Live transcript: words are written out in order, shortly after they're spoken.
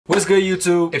What's good,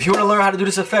 YouTube? If you want to learn how to do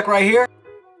this effect right here,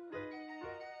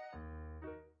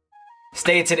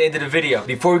 stay until the end of the video.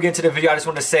 Before we get into the video, I just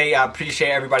want to say I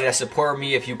appreciate everybody that supported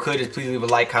me. If you could, just please leave a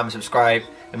like, comment, subscribe.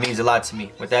 It means a lot to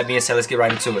me. With that being said, let's get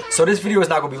right into it. So this video is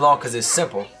not going to be long because it's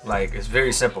simple. Like, it's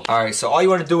very simple. Alright, so all you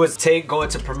want to do is go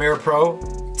into Premiere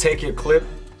Pro, take your clip,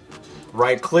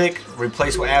 right click,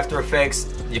 replace with After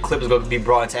Effects. Your clip is going to be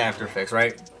brought into After Effects,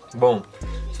 right? Boom.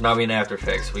 So now we're in After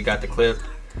Effects. We got the clip.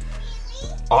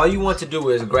 All you want to do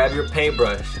is grab your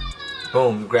paintbrush.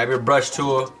 Boom. Grab your brush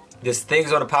tool. This thing's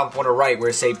going to pop up on the right where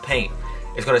it say paint.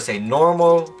 It's going to say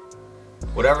normal,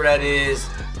 whatever that is,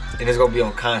 and it's going to be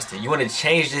on constant. You want to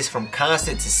change this from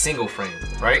constant to single frame,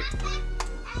 right?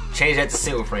 Change that to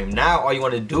single frame. Now all you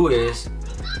want to do is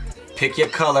pick your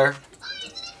color.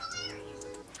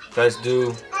 Let's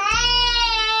do,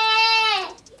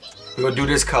 we're going to do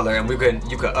this color, and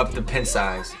you can up the pen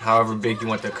size however big you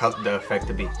want the effect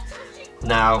to be.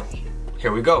 Now,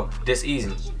 here we go. This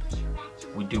easy.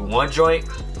 We do one joint,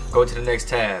 go to the next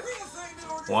tab.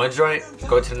 One joint,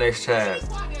 go to the next tab.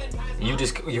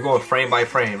 You're going frame by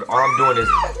frame. All I'm doing is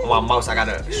on my mouse I got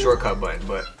a shortcut button,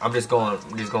 but I'm just going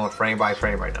frame by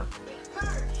frame right now.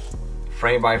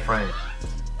 Frame by frame.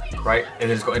 Right?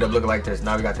 And it's gonna end up looking like this.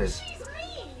 Now we got this.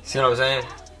 See what I'm saying?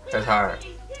 That's hard.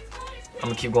 I'm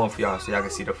gonna keep going for y'all so y'all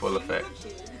can see the full effect.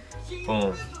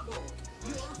 Boom.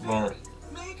 Boom.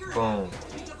 Boom.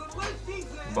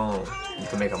 Boom. You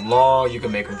can make them long, you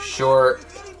can make them short,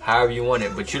 however you want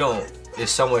it, but you don't, there's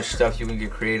so much stuff you can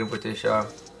get creative with this, y'all.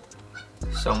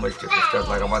 So much different stuff,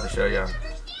 like I'm about to show y'all.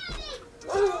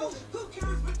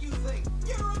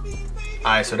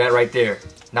 Alright, so that right there.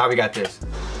 Now we got this.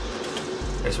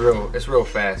 It's real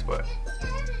fast, but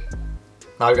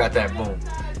now we got that, boom.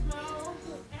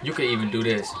 You could even do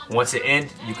this. Once it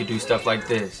ends, you could do stuff like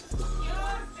this.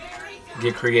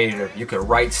 Get creative. You could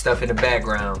write stuff in the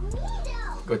background.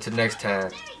 Go to the next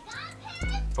tab.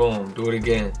 Boom. Do it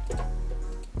again.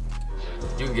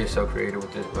 You can get so creative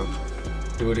with this, bro.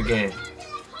 Do it again.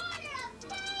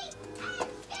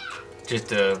 Just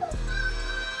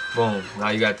boom. Now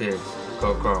you got this.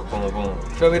 Go, boom, boom.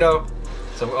 Feel me though?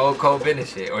 Some old COLE BENNET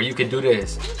shit. Or you can do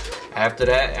this. After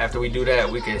that, after we do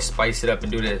that, we can spice it up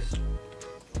and do this.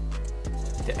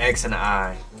 The X and the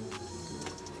I.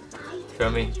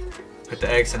 Feel me? Put the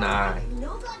X and the I.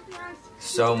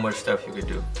 So much stuff you could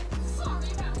do.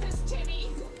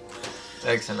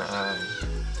 X and the I.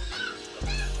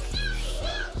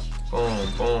 Boom,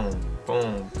 boom,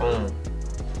 boom, boom.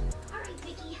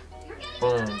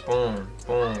 Boom, boom,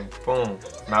 boom, boom.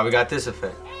 Now we got this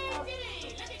effect.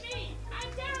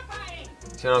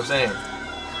 See what I'm saying?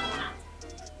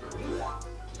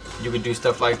 You could do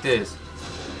stuff like this.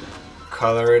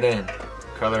 Color it in.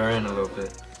 Color in a little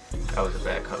bit. That was a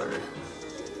bad color.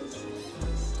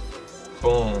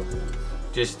 Boom.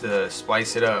 Just to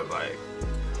spice it up, like.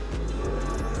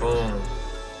 Boom.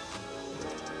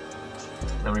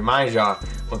 Now remind y'all,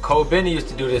 when COLE BENNET used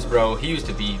to do this, bro, he used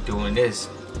to be doing this.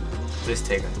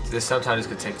 Sometimes this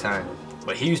could take time,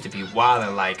 but he used to be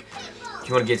wildin'. Like, if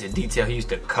you want to get to detail, he used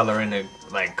to color in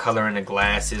the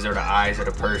glasses or the eyes of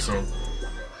the person.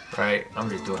 Right? I'm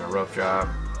just doing a rough job.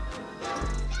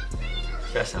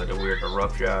 That sounded weird, a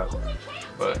rough job,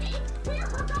 but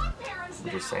I'm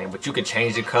just saying. But you can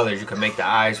change the colors. You can make the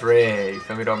eyes red. You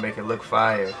feel me? Don't make it look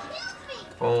fire.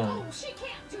 Boom.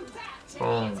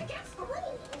 Boom.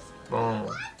 Boom.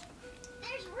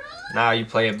 Now you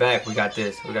play it back. We got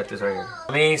this. We got this right here.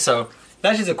 I mean, so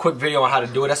that's just a quick video on how to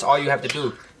do it. That's all you have to do. You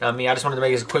know what I mean? I just wanted to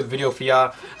make this a quick video for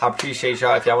y'all. I appreciate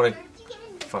y'all. If y'all want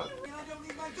to... Fuck.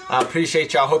 I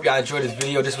appreciate y'all. Hope y'all enjoyed this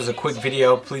video. This was a quick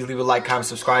video. Please leave a like, comment,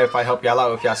 subscribe if I help y'all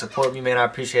out. If y'all support me, man, I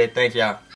appreciate it. Thank y'all.